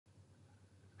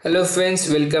Hello friends,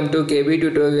 welcome to KB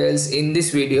Tutorials. In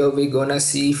this video, we're gonna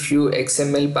see few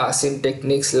XML parsing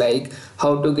techniques like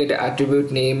how to get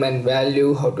attribute name and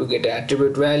value, how to get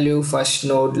attribute value, first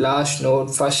node, last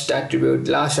node, first attribute,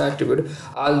 last attribute,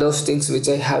 all those things which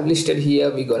I have listed here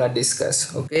we're gonna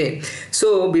discuss. Okay,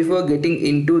 so before getting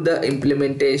into the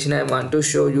implementation, I want to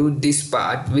show you this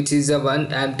part, which is the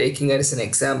one I'm taking as an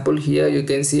example. Here you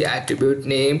can see attribute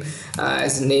name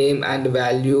as name and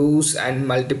values and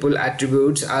multiple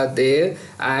attributes are there.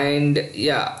 And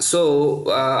yeah,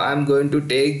 so I'm going to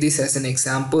take this as an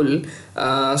example.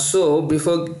 So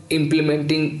before going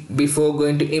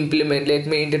to implement, let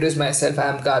me introduce myself. I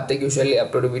am Karthik. Usually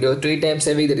upload a video 3 times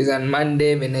a week, that is on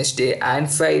Monday, Wednesday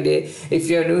and Friday. If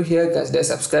you are new here, consider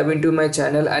subscribing to my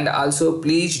channel, and also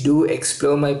please do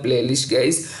explore my playlist,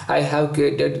 guys. I have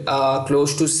created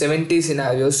close to 70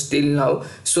 scenarios till now,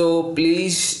 so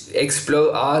please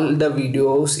explore all the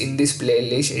videos in this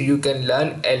playlist. You can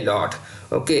learn a lot.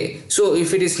 Okay, so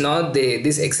if it is not there,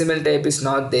 this XML type is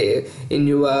not there in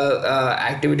your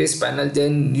activities panel,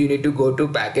 then you need to go to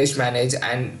package manager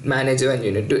and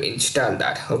you need to install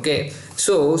that. Okay,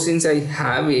 so since I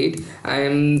have it, I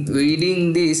am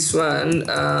reading this one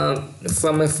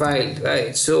from a file,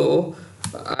 right? So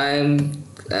I'm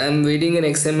reading an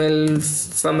XML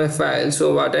from a file.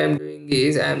 So what I'm doing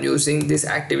is I'm using this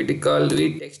activity called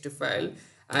read text file,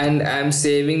 and I'm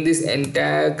saving this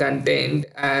entire content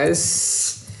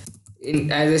as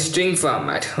a string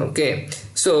format. Okay,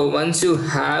 so once you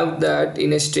have that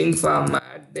in a string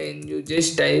format, then you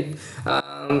just type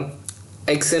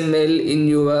XML in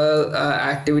your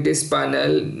activities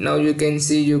panel. Now you can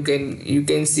see you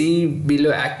can see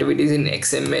below activities in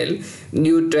XML.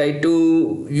 You try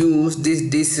to use this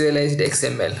deserialized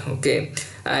XML. Okay,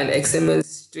 and XML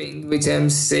string which I'm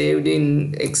saved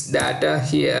in X data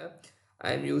here,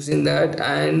 I'm using that.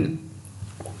 And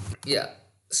yeah,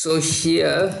 so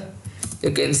here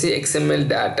you can see XML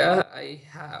data I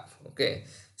have. Okay,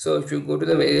 so if you go to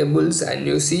the variables and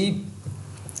you see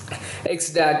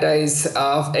X data is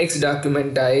of X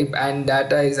document type and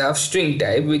data is of string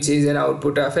type, which is an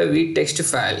output of a read text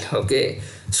file. Okay,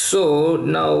 so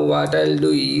now what I'll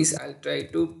do is I'll try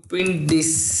to print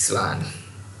this one.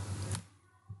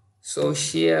 So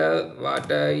here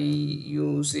what I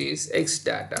use is X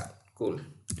data, cool,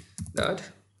 dot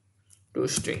to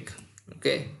string.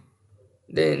 Okay,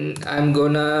 then I'm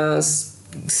gonna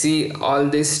see all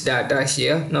this data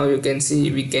here. Now you can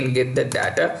see we can get the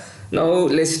data. Now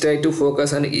let's try to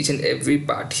focus on each and every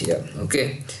part here.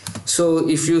 Okay, so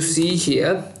if you see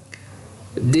here,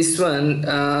 this one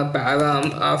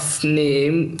param of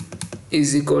name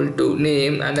is equal to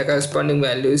name and the corresponding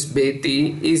value is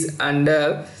Betty is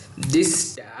under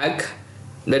this tag,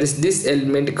 that is this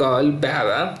element called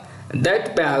param.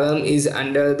 That param is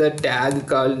under the tag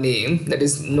called name, that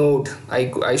is node,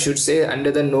 I should say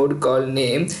under the node called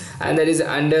name, and that is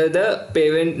under the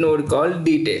parent node called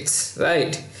details,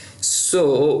 right?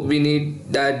 So we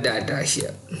need that data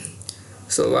here.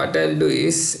 So what I'll do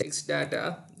is X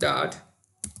data dot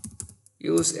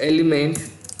use element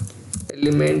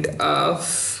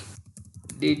of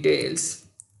details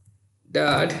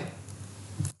dot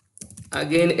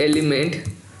again element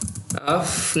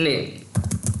of name.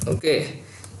 Okay,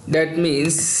 that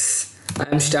means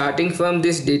I'm starting from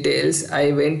this details,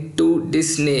 I went to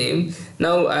this name,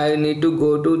 now I need to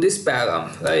go to this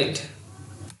param, right?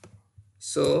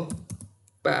 So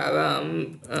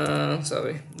param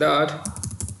dot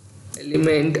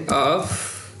element of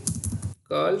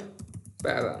called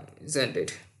param, isn't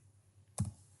it?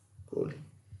 Cool.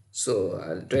 So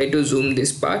I'll try to zoom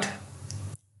this part.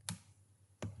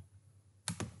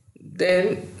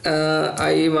 Then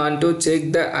I want to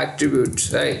check the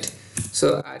attributes, right?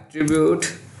 So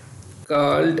attribute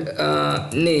called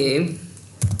name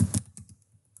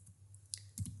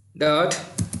dot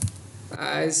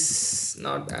as,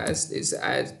 not as, this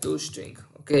as to string.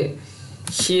 Okay,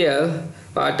 here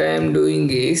what I am doing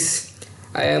is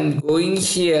I am going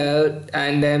here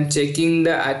and I am checking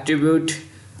the attribute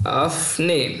of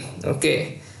name.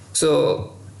 Okay,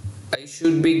 so I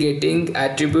should be getting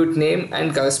attribute name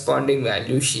and corresponding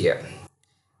value here.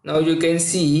 Now you can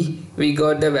see we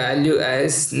got the value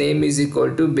as name is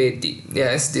equal to Betty.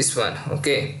 Yes, this one.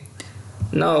 Okay,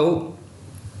 now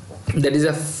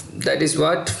that is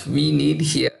what we need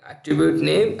here, attribute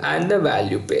name and the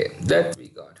value pair that we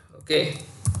got. Okay,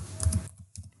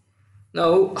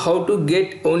 now how to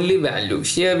get only value?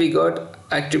 Here we got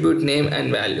attribute name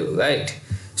and value, right?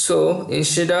 So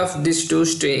instead of this two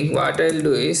string, what I'll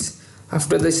do is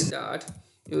after this dot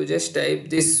you just type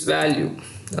this value.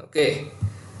 Okay,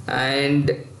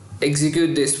 and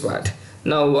execute this part.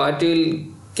 Now what will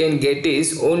can get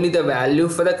is only the value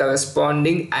for the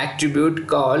corresponding attribute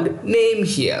called name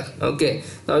here. Okay,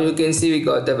 now you can see we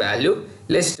got the value.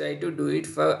 Let's try to do it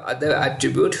for other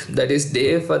attribute that is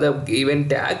there for the given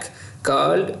tag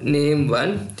called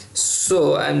name1.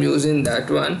 So I'm using that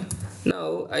one.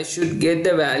 Now I should get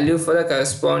the value for the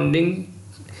corresponding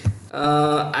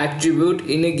attribute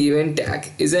in a given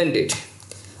tag, isn't it?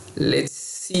 Let's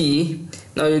see.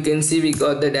 Now you can see we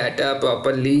got the data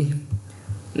properly.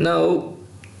 Now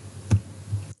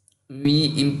we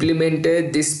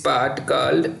implemented this part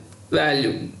called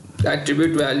value,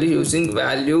 attribute value, using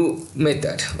value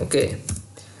method. Okay,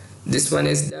 this one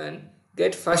is done.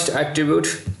 Get first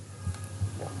attribute.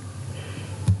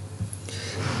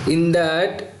 In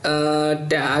that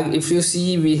tag, if you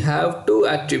see, we have two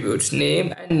attributes,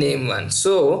 name and name1.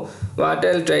 So what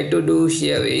I'll try to do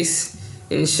here is,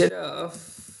 instead of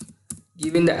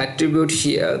giving the attribute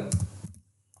here,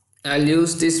 I'll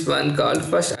use this one called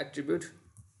first attribute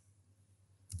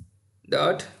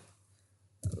dot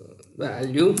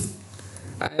value.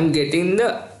 I am getting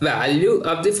the value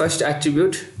of the first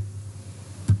attribute.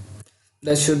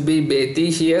 That should be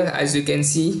Betty here, as you can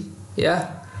see.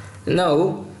 Yeah,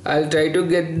 now I'll try to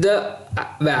get the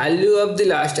value of the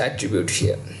last attribute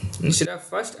here. Instead of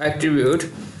first attribute,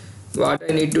 what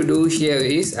I need to do here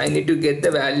is I need to get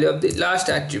the value of the last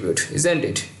attribute, isn't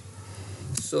it?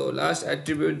 So last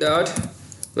attribute dot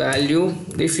value.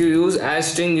 If you use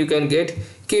as string, you can get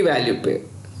key value pair.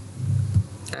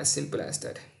 As simple as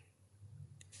that.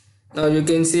 Now you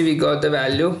can see we got the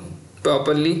value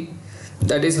properly.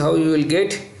 That is how you will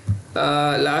get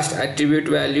last attribute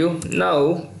value.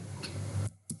 Now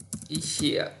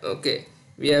here, okay,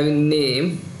 we have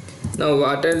name. Now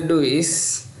what I'll do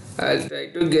is I'll try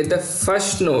to get the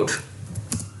first node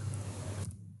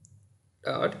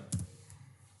dot,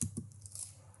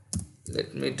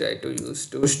 let me try to use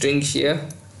two strings here.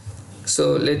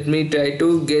 So let me try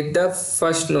to get the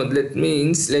first node. Let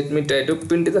me try to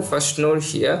print the first node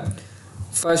here.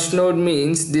 First node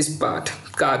means this part,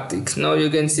 Karthik. Now you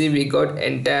can see we got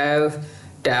entire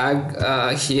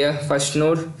tag here, first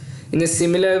node. In a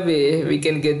similar way, we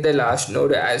can get the last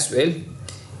node as well.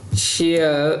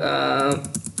 Here,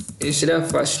 instead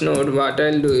of first node, what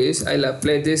I'll do is I'll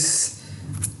apply this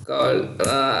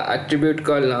attribute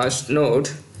called last node,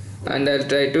 and I'll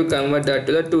try to convert that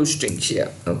to the two strings here.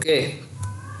 Okay.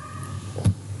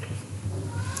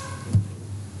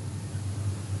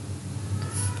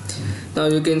 Now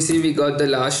you can see we got the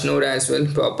last node as well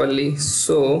properly.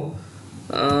 So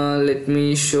let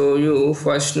me show you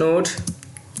first node,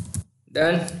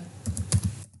 done,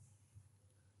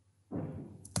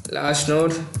 last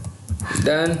node,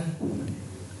 done,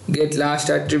 get last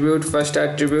attribute, first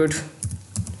attribute,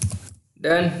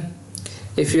 done.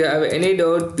 If you have any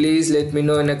doubt, please let me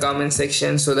know in the comment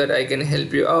section so that I can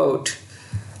help you out.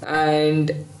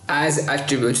 And as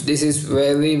attributes, this is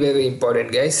very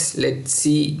important, guys. Let's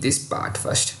see this part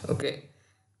first. Okay,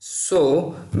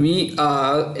 so we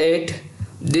are at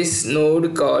this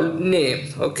node called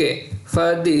name. Okay,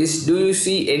 for this, do you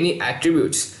see any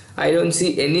attributes? I don't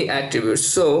see any attributes.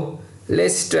 So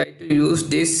let's try to use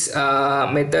this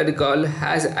method called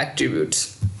has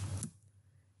attributes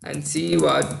and see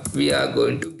what we are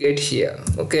going to get here.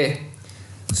 Okay,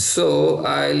 so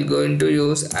I'll going to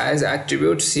use as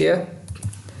attributes here,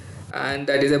 and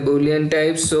that is a boolean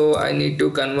type, so I need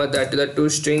to convert that to the two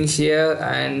strings here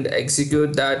and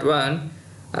execute that one.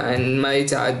 And my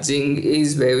charging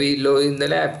is very low in the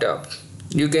laptop.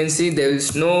 You can see there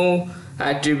is no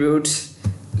attributes.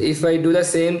 If I do the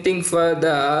same thing for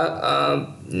the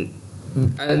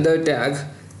another tag,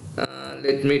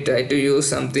 let me try to use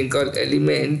something called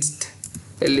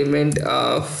element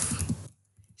of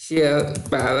here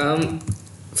param.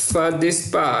 For this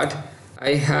part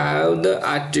I have the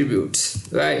attributes,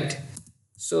 right?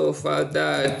 So for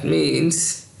that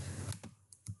means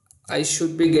I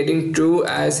should be getting true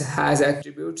as has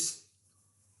attributes.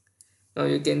 Now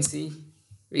you can see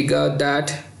we got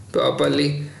that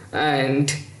properly.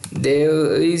 And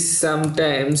there is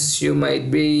sometimes you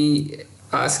might be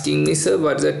asking me, sir,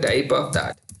 what's the type of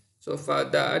that? So for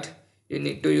that you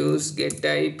need to use get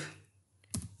type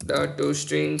dot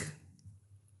toString.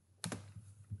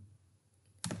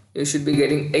 You should be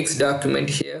getting X document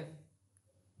here,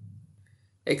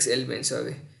 X element,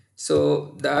 sorry.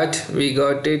 So that we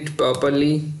got it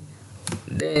properly.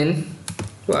 Then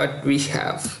what we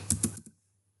have,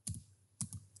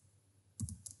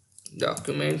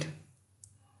 document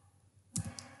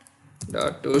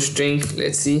dot toString.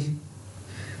 Let's see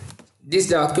this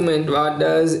document. What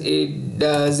does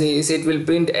is it will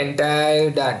print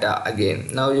entire data again.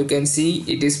 Now you can see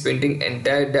it is printing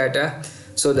entire data.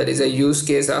 So that is a use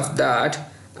case of that,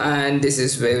 and this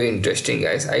is very interesting,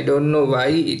 guys. I don't know why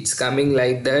it's coming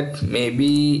like that. Maybe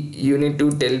you need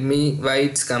to tell me why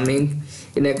it's coming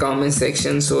in a comment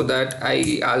section so that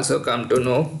I also come to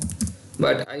know.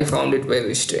 But I found it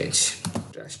very strange.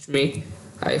 Trust me,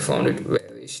 I found it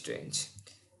very strange.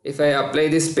 If I apply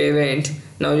this parent,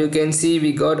 now you can see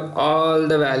we got all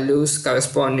the values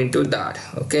corresponding to that.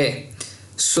 Okay,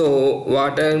 so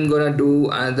what I'm gonna do,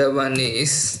 another one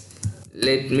is,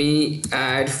 let me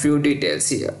add few details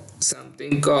here.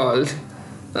 Something called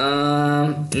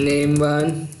name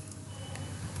one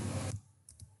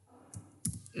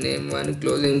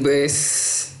closing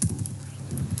brace.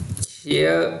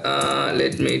 Here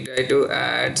let me try to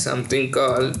add something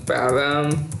called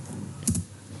param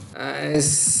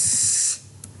as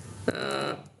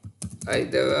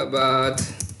Hyderabad.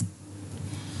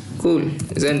 Cool,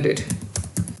 isn't it?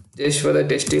 Just for the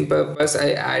testing purpose,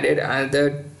 I added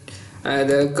another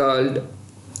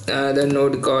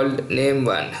node called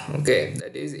name1. Okay,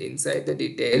 that is inside the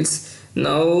details.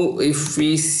 Now if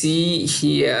we see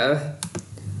here,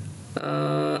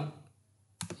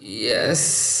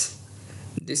 yes,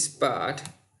 this part,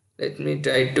 let me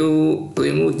try to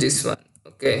remove this one.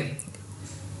 Okay,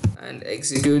 and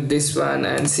execute this one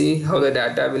and see how the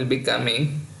data will be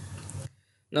coming.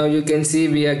 Now you can see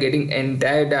we are getting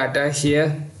entire data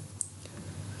here.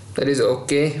 That is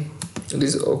okay. It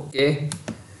is okay.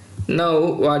 Now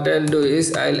what I'll do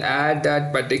is I'll add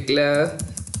that particular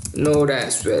node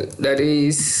as well. That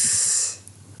is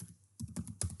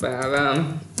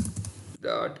param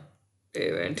dot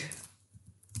event.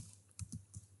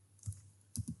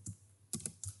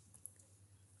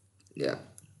 Yeah,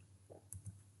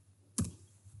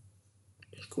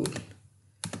 cool.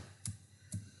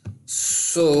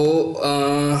 So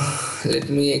let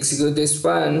me execute this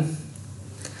one.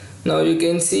 Now you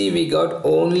can see we got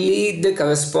only the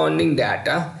corresponding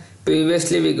data.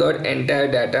 Previously we got entire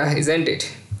data, isn't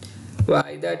it?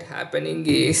 Why that happening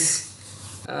is,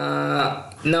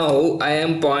 now I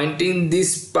am pointing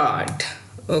this part,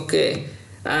 okay,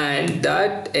 and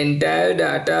that entire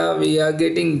data we are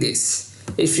getting this.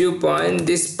 If you point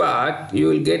this part, you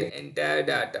will get entire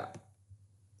data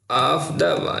of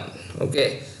the one.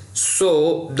 Okay,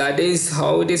 so that is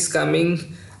how it is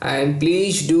coming. And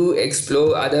please do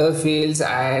explore other fields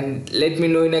and let me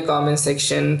know in a comment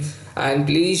section, and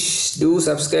please do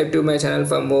subscribe to my channel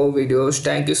for more videos.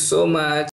 Thank you so much.